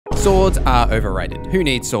Swords are overrated. Who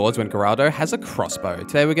needs swords when Geraldo has a crossbow?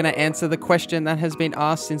 Today we're going to answer the question that has been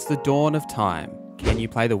asked since the dawn of time. Can you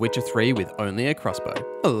play The Witcher 3 with only a crossbow?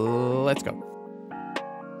 Let's go.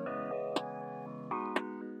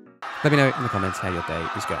 Let me know in the comments how your day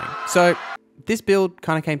is going. So this build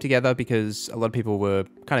kind of came together because a lot of people were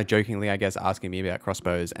kind of jokingly, I guess, asking me about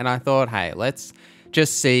crossbows. And I thought, hey, let's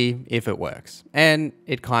just see if it works. And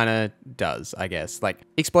it kind of does, I guess. Like,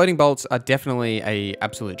 exploding bolts are definitely a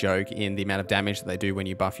absolute joke in the amount of damage that they do when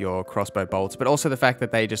you buff your crossbow bolts, but also the fact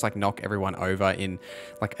that they just like knock everyone over in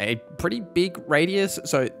like a pretty big radius.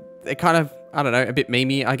 So they're kind of, I don't know, a bit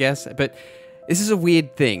memey, I guess. But this is a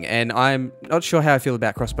weird thing, and I'm not sure how I feel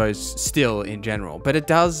about crossbows still in general, but it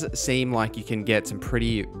does seem like you can get some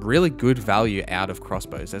really good value out of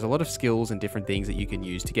crossbows. There's a lot of skills and different things that you can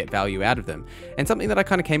use to get value out of them. And something that I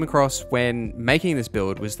kind of came across when making this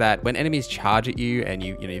build was that when enemies charge at you and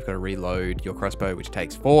you've got to reload your crossbow, which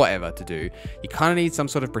takes forever to do, you kind of need some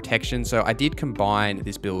sort of protection. So I did combine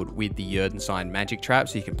this build with the Yerdenstein magic trap,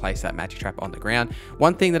 so you can place that magic trap on the ground.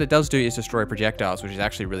 One thing that it does do is destroy projectiles, which is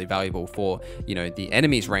actually really valuable for the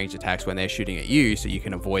enemy's ranged attacks when they're shooting at you, so you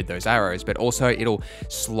can avoid those arrows. But also it'll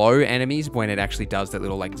slow enemies when it actually does that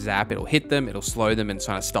little like zap. It'll hit them, it'll slow them and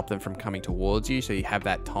kind of stop them from coming towards you, so you have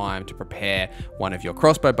that time to prepare one of your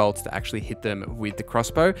crossbow bolts to actually hit them with the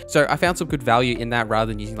crossbow. So I found some good value in that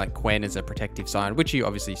rather than using like Quen as a protective sign, which you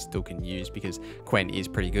obviously still can use because Quen is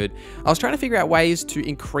pretty good. I was trying to figure out ways to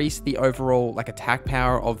increase the overall like attack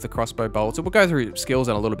power of the crossbow bolts. So we'll go through skills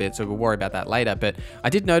in a little bit, so we'll worry about that later. But I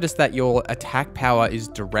did notice that your attack power is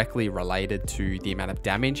directly related to the amount of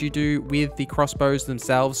damage you do with the crossbows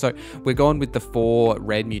themselves. So we're going with the 4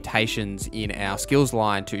 red mutations in our skills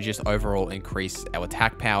line to just overall increase our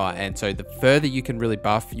attack power. And so the further you can really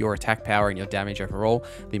buff your attack power and your damage overall,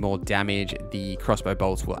 the more damage the crossbow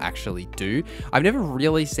bolts will actually do. I've never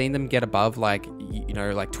really seen them get above like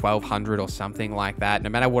 1200 or something like that. No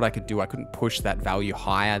matter what I could do, I couldn't push that value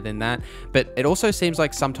higher than that. But it also seems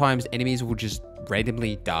like sometimes enemies will just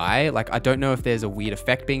randomly die. Like, I don't know if there's a weird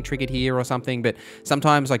effect being triggered here or something, but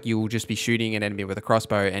sometimes like you'll just be shooting an enemy with a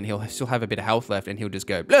crossbow and he'll still have a bit of health left and he'll just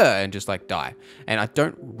go blah and just like die. And I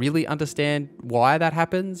don't really understand why that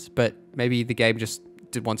happens, but maybe the game just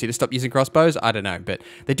wants you to stop using crossbows. I don't know, but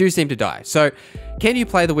they do seem to die. So can you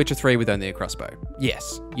play The Witcher 3 with only a crossbow?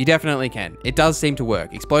 Yes, you definitely can. It does seem to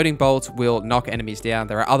work. Exploding bolts will knock enemies down.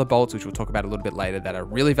 There are other bolts, which we'll talk about a little bit later, that are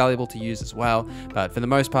really valuable to use as well. But for the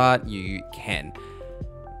most part, you can.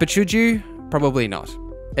 But should you? Probably not.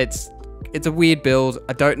 It's a weird build.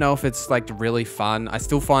 I don't know if it's like really fun. I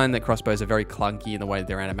still find that crossbows are very clunky in the way that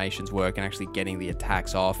their animations work and actually getting the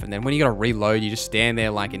attacks off. And then when you gotta reload, you just stand there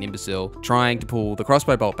like an imbecile trying to pull the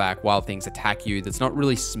crossbow bolt back while things attack you. There's not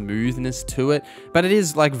really smoothness to it, but it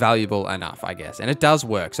is like valuable enough, I guess. And it does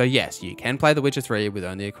work. So yes, you can play The Witcher 3 with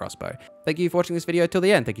only a crossbow. Thank you for watching this video till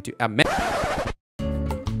the end. Thank you to our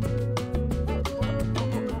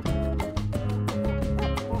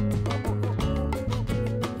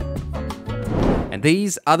And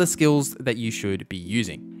these are the skills that you should be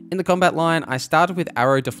using. In the combat line, I started with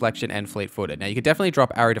arrow deflection and fleet-footed. Now you could definitely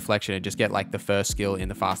drop arrow deflection and just get like the first skill in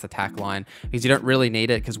the fast attack line because you don't really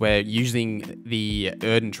need it because we're using the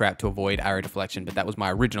Erden trap to avoid arrow deflection, but that was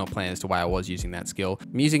my original plan as to why I was using that skill.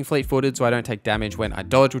 I'm using fleet-footed so I don't take damage when I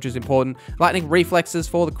dodge, which is important. Lightning reflexes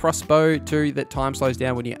for the crossbow too, that time slows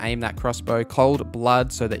down when you aim that crossbow. Cold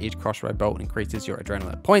blood so that each crossbow bolt increases your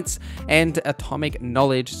adrenaline points, and atomic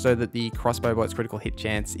knowledge so that the crossbow bolt's critical hit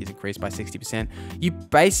chance is increased by 60%. You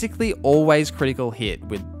basically always critical hit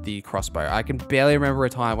with the crossbow. I can barely remember a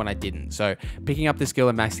time when I didn't. So picking up this skill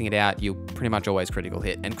and maxing it out, you'll pretty much always critical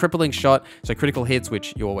hit. And crippling shot, so critical hits,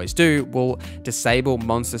 which you always do, will disable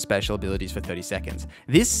monster special abilities for 30 seconds.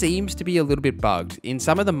 This seems to be a little bit bugged. In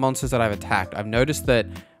some of the monsters that I've attacked, I've noticed that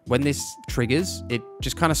when this triggers, it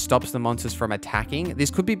just kind of stops the monsters from attacking. This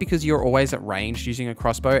could be because you're always at range using a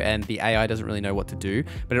crossbow and the AI doesn't really know what to do,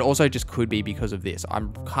 but it also just could be because of this.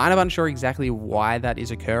 I'm kind of unsure exactly why that is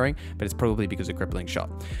occurring, but it's probably because of crippling shot.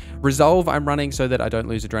 Resolve I'm running so that I don't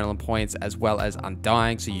lose adrenaline points, as well as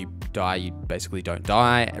undying, so you die, you basically don't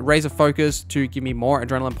die. Razor focus to give me more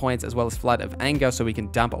adrenaline points, as well as flood of anger, so we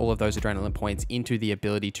can dump all of those adrenaline points into the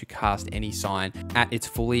ability to cast any sign at its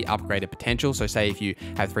fully upgraded potential. So say if you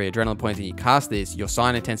have 3 adrenaline points and you cast this, your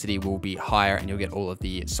sign intensity will be higher and you'll get all of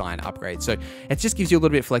the sign upgrades. So it just gives you a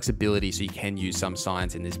little bit of flexibility, so you can use some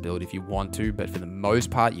signs in this build if you want to, but for the most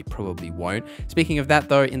part, you probably won't. Speaking of that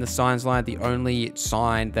though, in the signs line, the only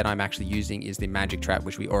sign that I'm actually using is the magic trap,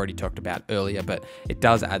 which we already talked about earlier, but it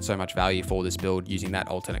does add so much value for this build using that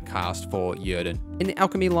alternate cast for Yrden. In the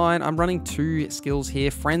alchemy line, I'm running 2 skills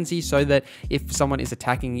here. Frenzy, so that if someone is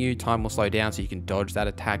attacking you, time will slow down so you can dodge that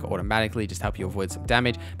attack automatically, just help you avoid some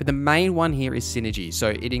damage. But the main one here is synergy. So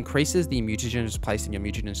it increases the mutagens placed in your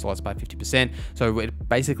mutagen slots by 50%. So it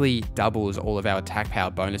basically doubles all of our attack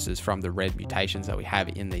power bonuses from the red mutations that we have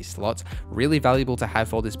in these slots. Really valuable to have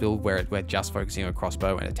for this build where we're just focusing on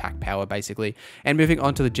crossbow and attack power basically. And moving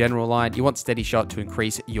on to the general line, you want steady shot to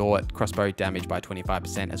increase your crossbow damage by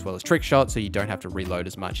 25%, as well as trick shot, so you don't have to reload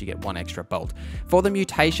as much. You get 1 extra bolt. For the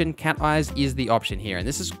mutation, Cat Eyes is the option here, and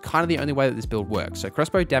this is kind of the only way that this build works. So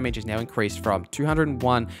crossbow damage is now increased from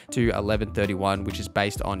 201 to 1131, which is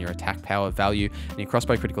based on your attack power value, and your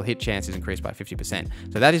crossbow critical hit chance is increased by 50%.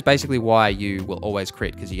 So that is basically why you will always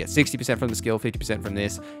crit, because you get 60% from the skill, 50% from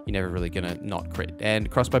this. You're never really gonna not crit. And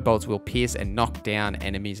crossbow bolts will pierce and knock down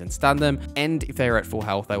enemies and stun them, and if they are at full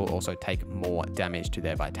health, they will also take more damage to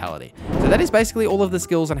their vitality. So that is basically all of the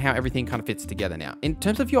skills and how everything kind of fits together now. In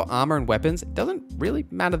terms of your armor and weapons, it doesn't really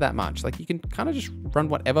matter that much. Like, you can kind of just run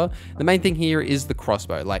whatever. The main thing here is the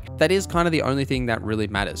crossbow. Like, that is kind of the only thing that really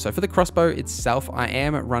matters. So for the crossbow itself, I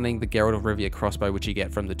am running the Geralt of Rivia crossbow, which you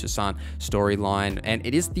get from the Toussaint storyline, and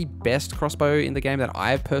it is the best crossbow in the game that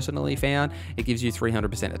I've personally found. It gives you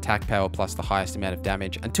 300% attack power plus the highest amount of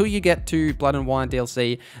damage. Until you get to Blood and Wine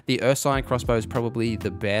DLC, the Ursine crossbow is probably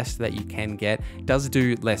the best that you can get. It does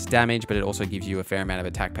do less damage, but it also gives you a fair amount of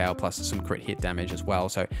attack power plus some crit hit damage as well.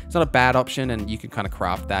 So it's not a bad option, and you can kind of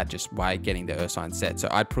craft that just by getting the Ursine set. So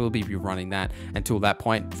I'd probably be running that until that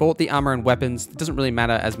point. For the armor and weapons, it doesn't really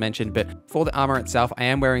matter as mentioned, but for the armor itself, I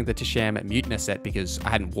am wearing the Tisham Mutiner set because I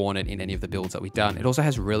hadn't worn it in any of the builds that we've done. It also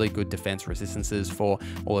has really good defense resistances for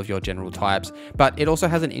all of your general types, but it also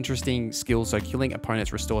has an interesting skill. So killing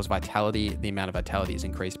opponents restores vitality. The amount of vitality is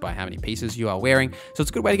increased by how many pieces you are wearing. So it's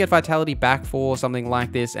a good way to get vitality back for something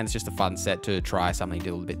like this, and it's just a fun set to try something a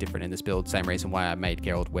little bit different in this build. Same reason why I made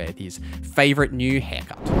Geralt wear his favorite new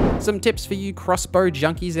haircut. Some tips for you crossbow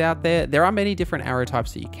junkies out there. There are many different arrow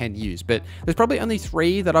types that you can use, but there's probably only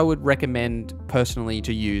 3 that I would recommend personally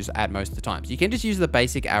to use at most of the times. You can just use the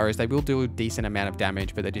basic arrows. They will do a decent amount of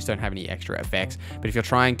damage, but they just don't have any extra effects. But if you're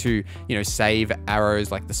trying to, save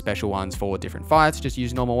arrows like the special ones for different fights, just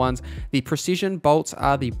use normal ones. The precision bolts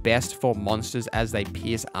are the best for monsters as they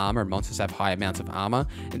pierce armor, and monsters have high amounts of armor.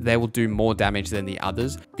 They will do more damage than the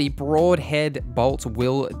others. The broadhead bolts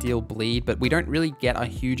will deal bleed, but we don't really get a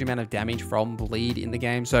huge amount of damage from bleed in the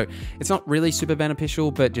game, so it's not really super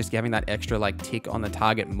beneficial, but just having that extra tick on the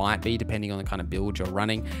target might be, depending on the kind of build you're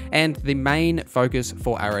running. And the main focus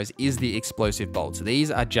for arrows is the explosive bolts.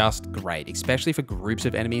 These are just great, especially for groups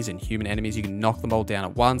of enemies and human enemies. You can knock them all down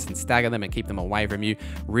at once and stagger them and keep them away from you.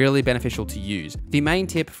 Really beneficial to use. The main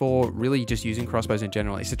tip for really just using crossbows in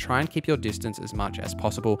general is to try and keep your distance as much as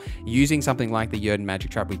possible, using something like the Yrden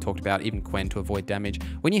magic trap we talked about, even Quen, to avoid damage.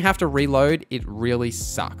 When you have to reload, it really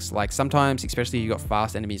sucks. Like, sometimes, especially if you've got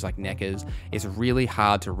fast enemies like Neckers, it's really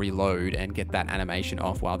hard to reload and get that animation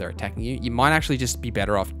off while they're attacking you. You might actually just be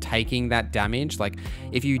better off taking that damage. Like,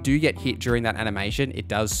 if you do get hit during that animation, it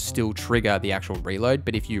does still trigger the actual reload,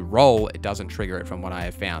 but if you roll, it doesn't trigger it, from what I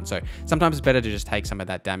have found. So sometimes it's better to just take some of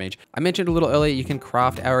that damage. I mentioned a little earlier, you can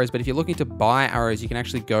craft arrows, but if you're looking to buy arrows, you can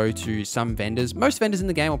actually go to some vendors. Most vendors in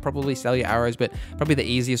the game will probably sell you arrows, but probably the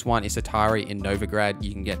easiest one is Satari in Novigrad.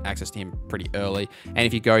 You can get access to him pretty early. And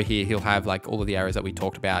if you go here, he'll have all of the arrows that we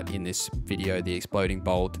talked about in this video, the exploding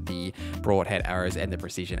bolt, the broadhead arrows, and the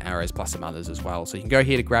precision arrows, plus some others as well. So you can go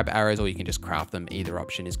here to grab arrows, or you can just craft them. Either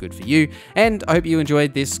option is good for you. And I hope you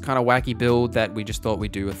enjoyed this kind of wacky build that we just thought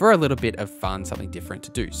we'd do for a little bit of fun, something different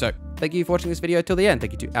to do. So thank you for watching this video till the end.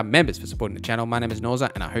 Thank you to our members for supporting the channel. My name is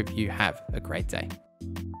NorZZa, and I hope you have a great day.